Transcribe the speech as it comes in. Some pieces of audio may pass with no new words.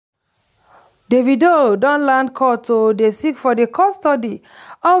Davido don land court o dey seek for the custody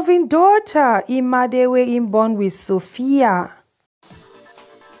of im daughter Imade wey im born with Sophia.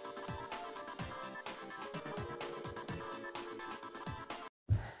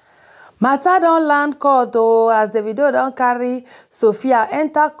 Matter don land court o as Davido don carry Sophia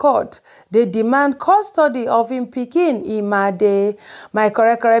enter court dey demand custody of im pikin Imade. My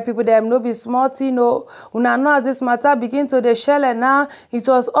correct people dem no be small thing o. Una know as this matter begin to dey shele now. It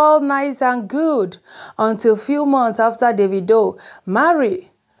was all nice and good until few months after Davido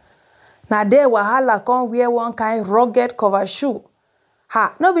marry. Na there wahala come wear one kind rugged cover shoe.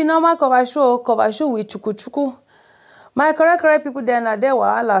 No be normal cover shoe o, cover shoe with chuku. My correct people dem na there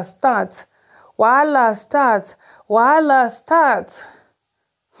wahala start. Wahala start.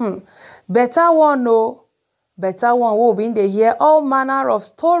 Better one o. Better one wey we been dey hear all manner of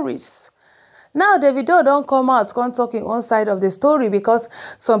stories. Now Davido don come out come talk im own side of the story because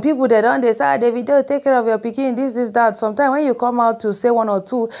some people they don dey say Davido take care of your pikin this that. Sometimes when you come out to say one or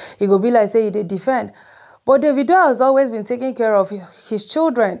two, e go be like say you dey defend. But Davido has always been taking care of his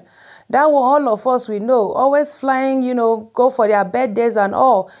children. That one all of us we know, always flying, go for their birthdays and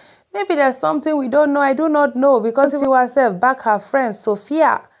all. Maybe there's something we don't know. I do not know because she herself back her friend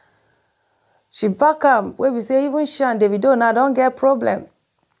Sophia. She back am where we say even she and Davido now don't get problem.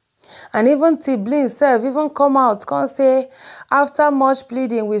 And even Tiblin self even come out, come say after much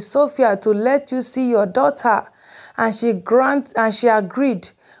pleading with Sophia to let you see your daughter, and she agreed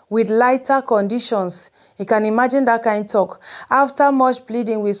with lighter conditions. You can imagine that kind of talk. After much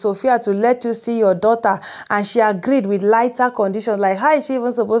pleading with Sophia to let you see your daughter, and she agreed with lighter conditions. Like, how is she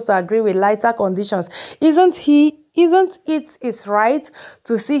even supposed to agree with lighter conditions? Isn't it his right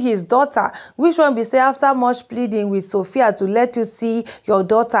to see his daughter? Which one be say after much pleading with Sophia to let you see your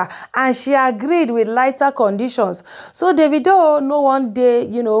daughter, and she agreed with lighter conditions? So Davido no one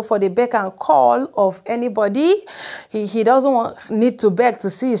day, for the beck and call of anybody. He doesn't need to beg to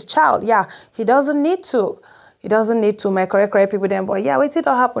see his child. Yeah, he doesn't need to. He doesn't need to, my correct people then. But yeah, waiting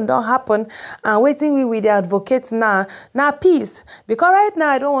don't happen. And waiting we with the advocates now peace. Because right now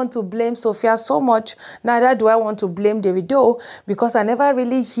I don't want to blame Sophia so much. Neither do I want to blame Davido, because I never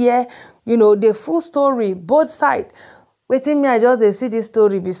really hear, the full story, both sides. Waiting me, I just see this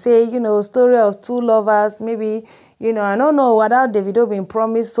story be say, story of two lovers, maybe, I don't know whether Davido been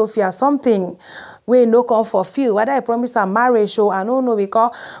promised Sophia something wey no come fulfill, whether I promise her marriage show, I don't know,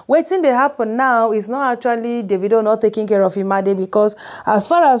 because waiting they happen now is not actually Davido not taking care of Imade, because as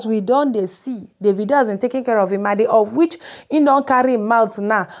far as we don't they see, Davido has been taking care of Imade, of which he don't carry him mouth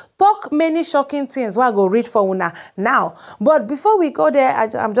now. Talk many shocking things where I go read for una now. But before we go there,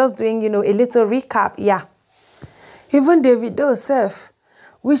 I'm just doing, a little recap. Yeah. Even Davido self,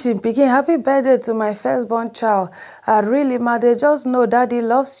 wishing picking happy birthday to my firstborn child. I really, Imade, just know Daddy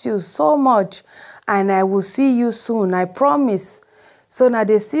loves you so much. And I will see you soon, I promise. So now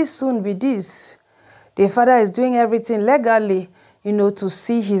they see soon with this. The father is doing everything legally, to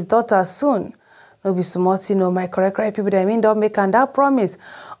see his daughter soon. No be smart, my correct people that mean don't make that promise.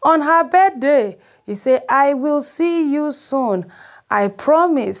 On her birthday, he say, I will see you soon, I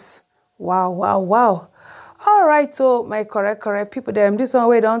promise. Wow. All right, so my correct people, them this one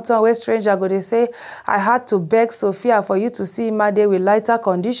way don't turn way stranger go. They say I had to beg Sophia for you to see Imade with lighter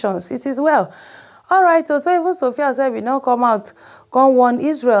conditions. It is well. All right, so even Sophia said we now come out, come warn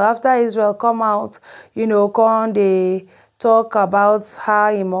Israel. After Israel come out, come they talk about how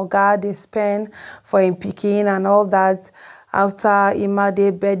Imoga they spend for him picking and all that. After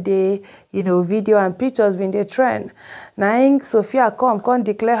Imade birthday, video and pictures been the trend. Now Sophia come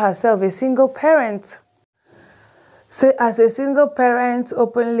declare herself a single parent. So as a single parent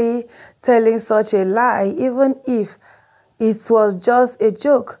openly telling such a lie, even if it was just a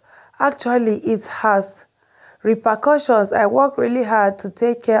joke, actually it has repercussions. I work really hard to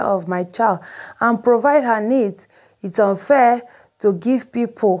take care of my child and provide her needs. It's unfair to give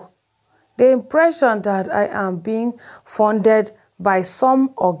people the impression that I am being funded by some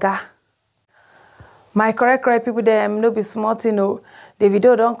oga. My correct people, them no be smart,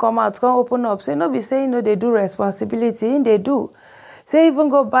 Davido don't come out, come open up. Say no be saying they do responsibility, they do. Say even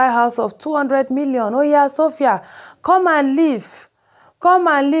go buy a house of 200 million. Oh yeah, Sophia, come and live. Come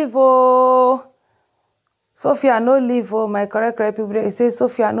and live, oh. Sophia no live, oh. My correct people, they say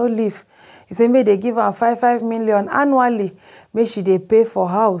Sophia no live. He say may they give her 5 million annually. May she they pay for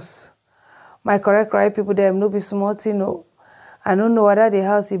house. My correct people, them no be smart, I don't know whether the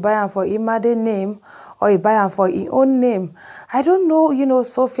house he buy am for Imade name or he buy am for his own name. I don't know,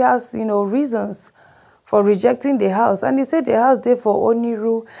 Sophia's, reasons for rejecting the house. And he said the house there for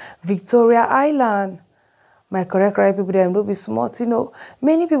Oniru, Victoria Island. My correct people dem no be smart,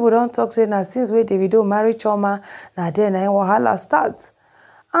 Many people don't talk say na since wey Davido marry Chioma, na then na wahala start.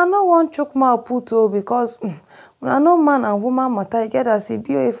 I no wan chook mouth put because una no man and woman matter, e get as e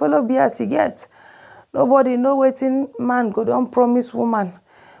be, e follow be as e get. Nobody know wetin man go don promise woman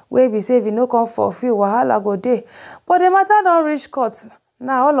wey be say if e no come fulfill, wahala go dey. But the matter don reach court.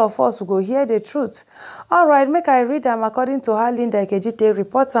 Now all of us go hear the truth. Alright, make I read am according to how Linda Ikeji take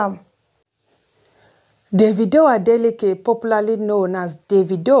report am. Davido Adeleke, popularly known as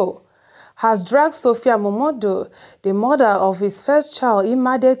Davido, has dragged Sophia Momodu, the mother of his first child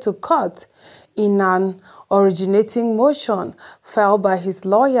Imade, to court in an originating motion filed by his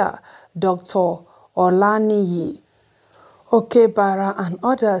lawyer, Dr. Olaniyi Okebara and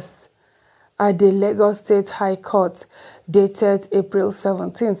others at the Lagos State High Court, dated April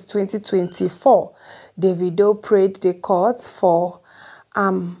 17, 2024. Davido prayed the court for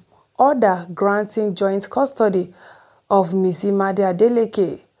order granting joint custody of Ms. Imade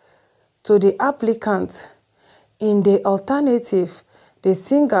Adeleke to the applicant. In the alternative, the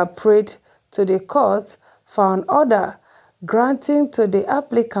singer prayed to the court for an order granting to the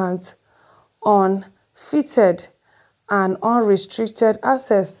applicant unfettered and unrestricted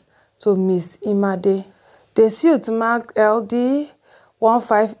access to Ms. Imade. The suit marked LD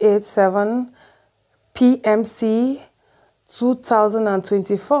 1587 PMC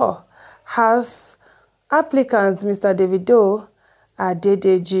 2024 has applicant Mr. Davido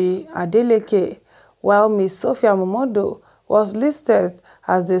Adedeji Adeleke, while Ms. Sophia Momodu was listed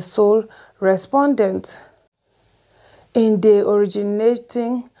as the sole respondent. In the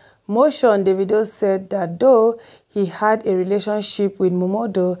originating motion, Davido said that though he had a relationship with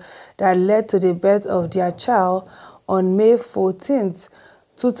Momodu that led to the birth of their child on May 14,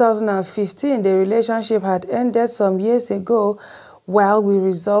 2015, the relationship had ended some years ago while we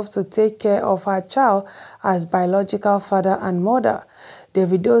resolved to take care of her child as biological father and mother.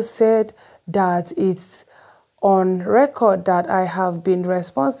 Davido said that it's on record that I have been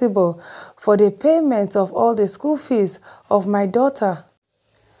responsible for the payment of all the school fees of my daughter,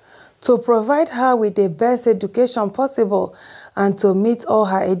 to provide her with the best education possible and to meet all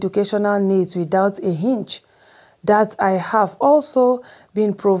her educational needs without a hitch. That I have also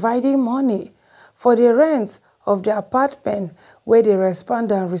been providing money for the rent of the apartment where the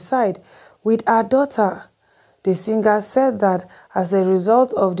respondent reside with our daughter. The singer said that as a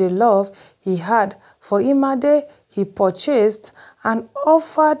result of the love he had for Imade, he purchased and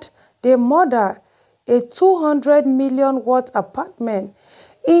offered the mother a 200 million worth apartment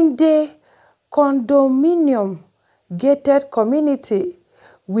in the condominium gated community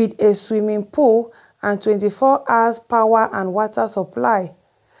with a swimming pool and 24 hours power and water supply.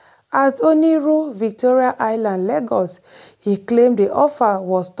 At Oniru, Victoria Island, Lagos, he claimed the offer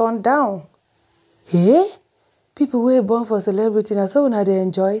was turned down. Hey? People wey born for celebrity, na so una dey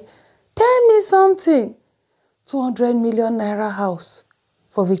enjoy? Tell me something. 200 million naira house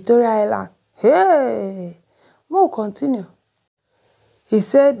for Victoria Island. Hey! We'll continue. He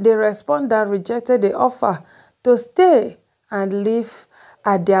said the respondent rejected the offer to stay and live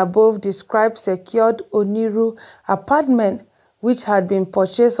at the above-described secured Oniru apartment, which had been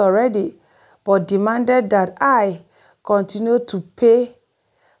purchased already, but demanded that I continue to pay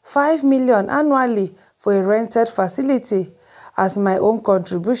 5 million annually for a rented facility as my own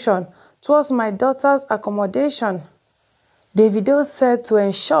contribution towards my daughter's accommodation. Davido said to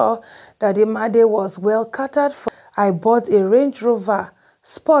ensure that Imade was well catered for, I bought a Range Rover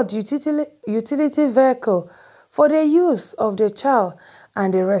Sport utility vehicle for the use of the child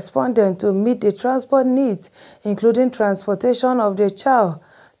and the respondent to meet the transport needs, including transportation of the child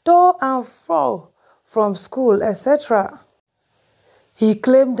to and fro from school, etc. He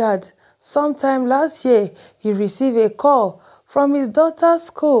claimed that sometime last year he received a call from his daughter's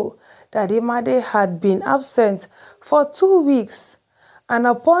school that Imade had been absent for 2 weeks, and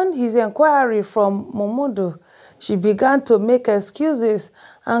upon his inquiry from Momodu, she began to make excuses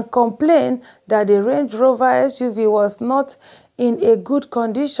and complain that the Range Rover SUV was not in a good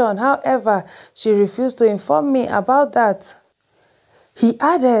condition. However, she refused to inform me about that. He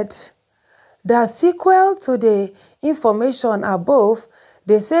added that sequel to the information above,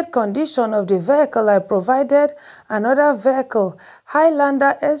 the said condition of the vehicle, I provided another vehicle,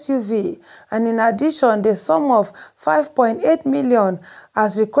 Highlander SUV, and in addition the sum of 5.8 million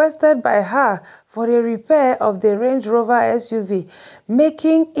as requested by her for the repair of the Range Rover SUV,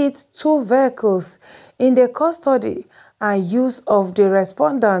 making it 2 vehicles in the custody and use of the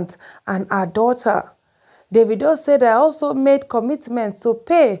respondent and her daughter. Davido said I also made commitments to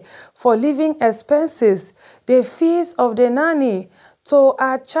pay for living expenses, the fees of the nanny, to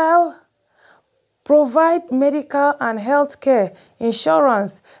our child provide medical and health care,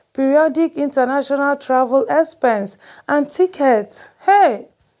 insurance, periodic international travel expense, and tickets. Hey!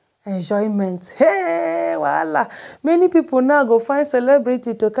 Enjoyment. Hey, voila. Many people now go find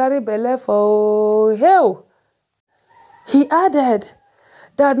celebrity to carry belle for hell. He added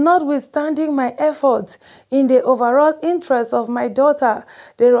that notwithstanding my efforts in the overall interest of my daughter,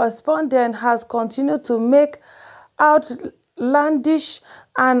 the respondent has continued to make outlandish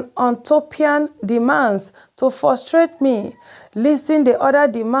and utopian demands to frustrate me. Listing the other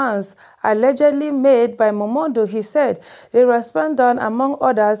demands allegedly made by Momodu, he said, the respondent, among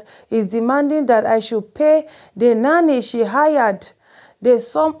others, is demanding that I should pay the nanny she hired the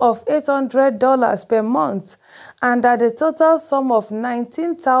sum of $800 per month, and that the total sum of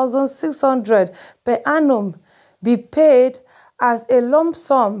 $19,600 per annum be paid as a lump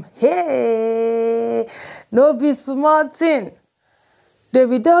sum. Hey, no be small thing.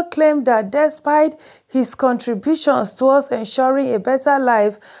 Davido claimed that despite his contributions towards ensuring a better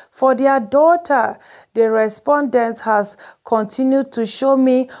life for their daughter, the respondent has continued to show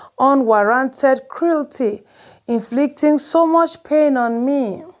me unwarranted cruelty, inflicting so much pain on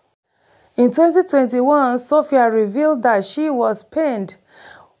me. In 2021, Sophia revealed that she was pained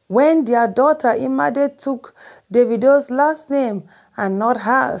when their daughter Imade took Davido's last name and not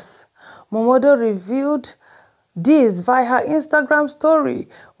hers. Momodu revealed this via her Instagram story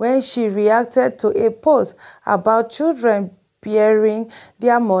when she reacted to a post about children bearing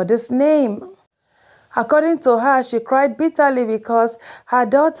their mother's name. According to her, she cried bitterly because her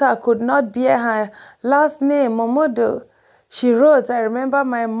daughter could not bear her last name, Momodu. She wrote, I remember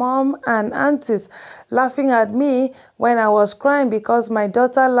my mom and aunties laughing at me when I was crying because my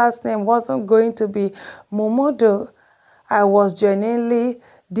daughter's last name wasn't going to be Momodu. I was genuinely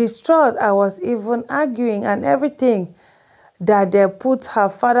distraught. I was even arguing and everything that they put her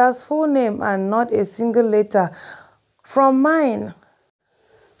father's full name and not a single letter from mine.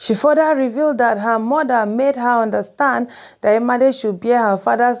 She further revealed that her mother made her understand that Imade should bear her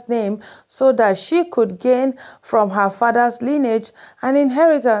father's name so that she could gain from her father's lineage and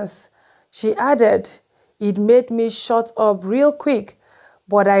inheritance. She added, it made me shut up real quick,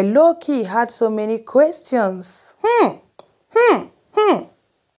 but I low-key had so many questions.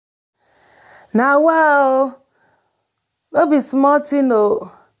 Now, wow, no be small thing,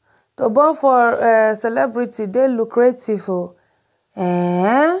 oh. To born for celebrity, they lucrative, oh.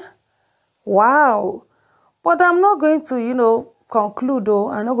 Wow. But I'm not going to, conclude, though.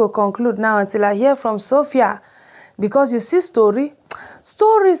 I'm not going to conclude now until I hear from Sophia. Because you see stories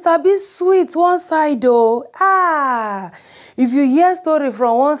are a bit sweet one side, though. If you hear story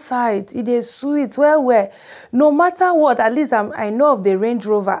from one side, it is sweet, well. No matter what, at least I know of the Range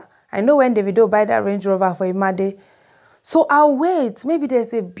Rover. I know when Davido buy that Range Rover for Imade. So I'll wait. Maybe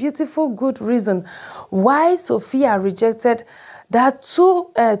there's a beautiful, good reason why Sophia rejected that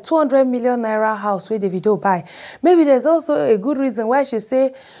 200 million naira house where Davido buy. Maybe there's also a good reason why she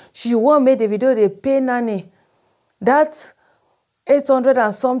say she won't make Davido they pay nanny. That's $800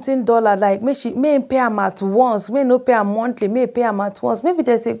 and something, like may pay him at once, may no pay him monthly, may pay him at once. Maybe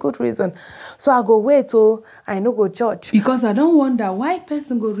there's a good reason. So I go wait till I no go judge. Because I don't wonder why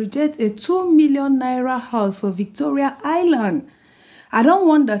person go reject a 2 million naira house for Victoria Island. I don't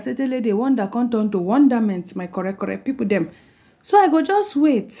wonder, certainly they wonder come turn to wonderment, my correct people them. So I go just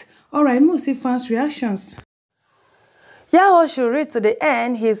wait. Alright, we'll see fans' reactions. Yahoo should read to the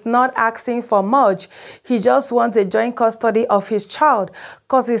end. He's not asking for much. He just wants a joint custody of his child.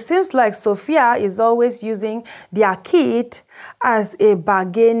 Because it seems like Sophia is always using their kid as a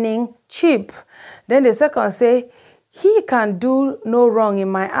bargaining chip. Then the second say, he can do no wrong in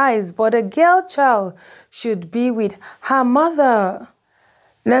my eyes, but a girl child should be with her mother.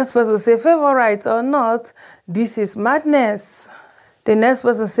 Next person say, favorite or not, this is madness. The next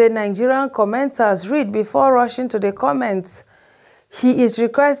person said, Nigerian commenters read before rushing to the comments. He is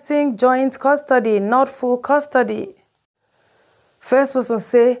requesting joint custody, not full custody. First person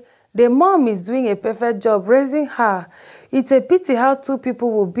say, the mom is doing a perfect job raising her. It's a pity how two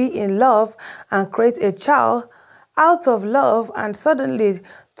people will be in love and create a child out of love and suddenly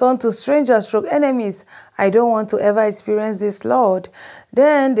turn to strangers, enemies. I don't want to ever experience this, Lord.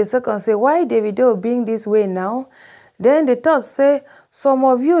 Then the second say, why Davido being this way now? Then the third say, some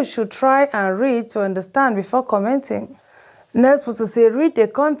of you should try and read to understand before commenting. Next person say, read the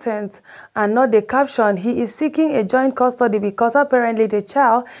content and not the caption. He is seeking a joint custody because apparently the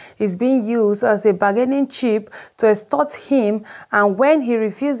child is being used as a bargaining chip to extort him, and when he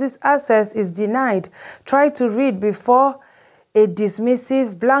refuses access is denied. Try to read before a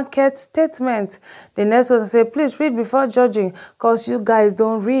dismissive blanket statement. The next person say, please read before judging because you guys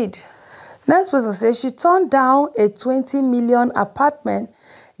don't read. Next person says she turned down a 20 million apartment.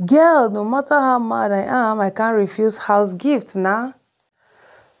 Girl, no matter how mad I am, I can't refuse house gifts now.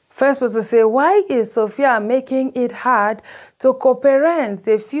 First person say, why is Sophia making it hard to co-parent?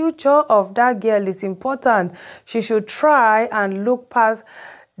 The future of that girl is important. She should try and look past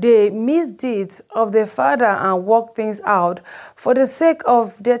the misdeeds of the father and work things out for the sake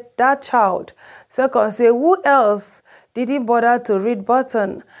of that child. Second say, who else didn't bother to read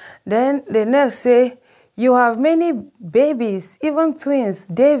button? Then the next say, you have many babies, even twins.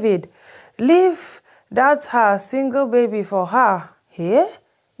 David, leave that her single baby for her. Here?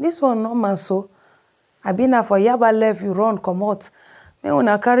 This one normal so. I been for Yaba left, you run, come out. May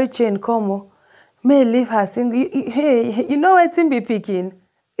una carry chain come o. May leave her single. Hey, you know what be picking?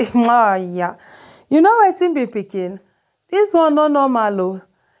 Yeah. You know what be picking? This one not normal o.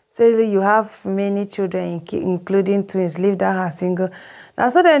 Say you have many children, including twins. Leave that her single. Now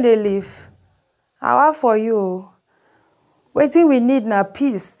so then they leave. How for you? Waiting we need na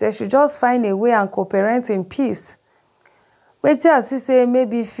peace. They should just find a way and co-parent in peace. Wetin as say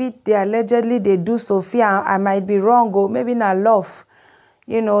maybe fit they allegedly they do Sophia. I might be wrong or maybe not love.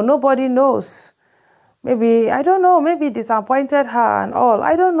 You know, nobody knows. Maybe, I don't know, maybe disappointed her and all.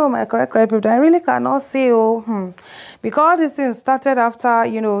 I don't know my correct people. I really cannot say, because all these things started after,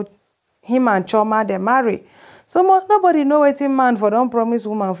 you know, him and Choma, they marry. So nobody know wetin man for don't promise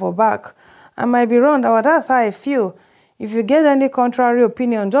woman for back. I might be wrong, but that's how I feel. If you get any contrary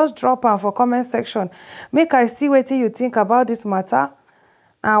opinion, just drop am for comment section. Make I see wetin you think about this matter.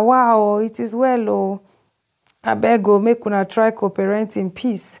 And wow, it is well, oh. I beg go make una try co-parent in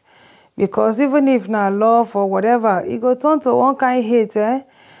peace. Because even if na love or whatever, it go turn to one kind hate,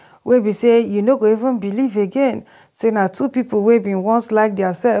 where we say you no go even believe again. Say na two people wey been once like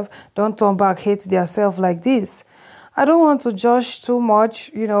theirself don't turn back hate theirself like this. I don't want to judge too much.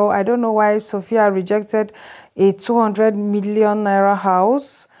 You know, I don't know why Sophia rejected a 200 million naira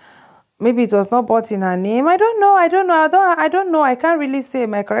house. Maybe it was not bought in her name. I don't know. I don't know. I can't really say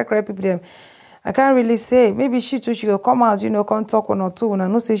my correct people them. I can't really say. Maybe she too, she will come out, you know, come talk one or two. And I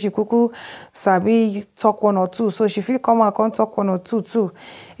know say she kuku sabi talk one or two. So she feel come out, come talk one or two too.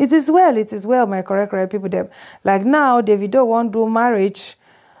 It is well, my correct people them. Like now, Davido won't do marriage.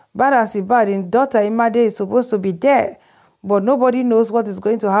 Bad as it bad, in daughter Imade is supposed to be there. But nobody knows what is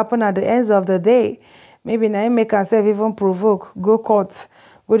going to happen at the end of the day. Maybe now make herself even provoke, go court,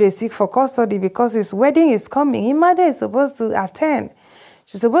 go they seek for custody because his wedding is coming. Imade is supposed to attend.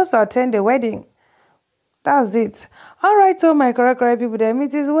 She's supposed to attend the wedding. That's it. All right, so my correct people, them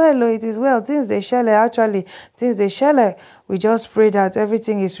it is well, it is well. Things they share, actually, things they share. We just pray that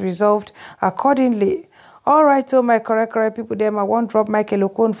everything is resolved accordingly. All right, so my correct people, them I won't drop my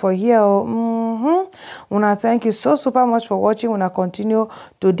Kelokon for here. Una thank you so super much for watching. Una continue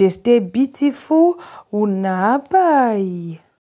to stay beautiful. Una bye.